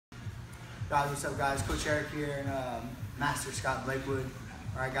Guys, what's up guys? Coach Eric here and Master Scott Blakewood.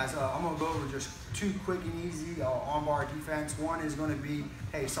 Alright guys, I'm going to go over just two quick and easy armbar defense. One is going to be,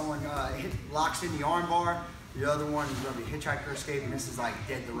 hey, someone locks in the armbar. The other one is going to be Hitchhiker Escape, and this is like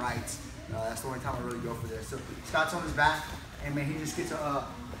dead to rights. That's the only time I really go for this. So Scott's on his back, and man, he just gets a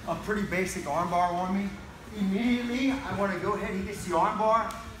pretty basic armbar on me. Immediately, I want to go ahead, he gets the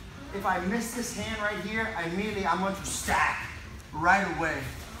armbar. If I miss this hand right here, I'm going to stack right away.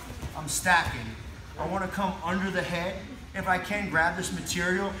 I'm stacking. I want to come under the head. If I can, grab this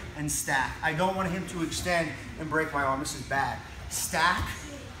material and stack. I don't want him to extend and break my arm. This is bad. Stack,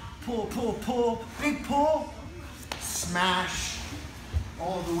 pull, pull, pull, big pull, smash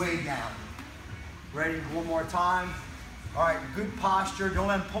all the way down. Ready? One more time. All right, good posture. Don't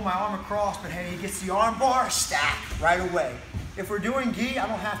let him pull my arm across, but hey, he gets the arm bar, stack right away. If we're doing gi, I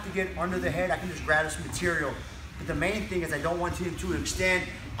don't have to get under the head. I can just grab this material. But the main thing is I don't want him to extend.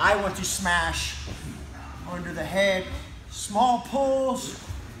 I want to smash under the head. Small pulls,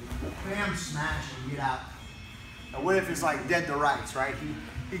 bam, smash, and get out. Now what if it's like dead to rights, right?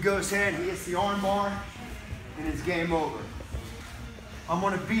 He goes ahead, he hits the arm bar, and it's game over. I'm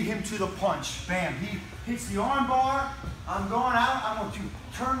gonna beat him to the punch. Bam, he hits the arm bar, I'm going out, I'm going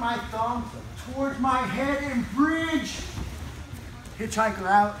to turn my thumb towards my head and bridge. Hitchhiker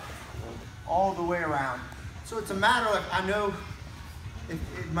out, all the way around. So it's a matter of, I know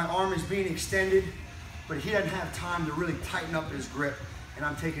if my arm is being extended, but he doesn't have time to really tighten up his grip, and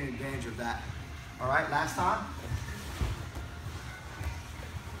I'm taking advantage of that. All right, last time.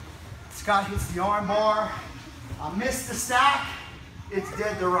 Scott hits the arm bar. I miss the stack. It's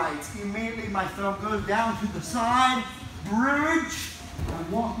dead to rights. Immediately my thumb goes down to the side, bridge. I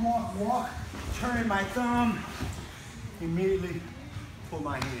walk, walk, walk, turning my thumb. Immediately pull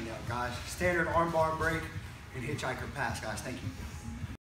my hand out, guys. Standard arm bar break and hitchhiker pass, guys. Thank you.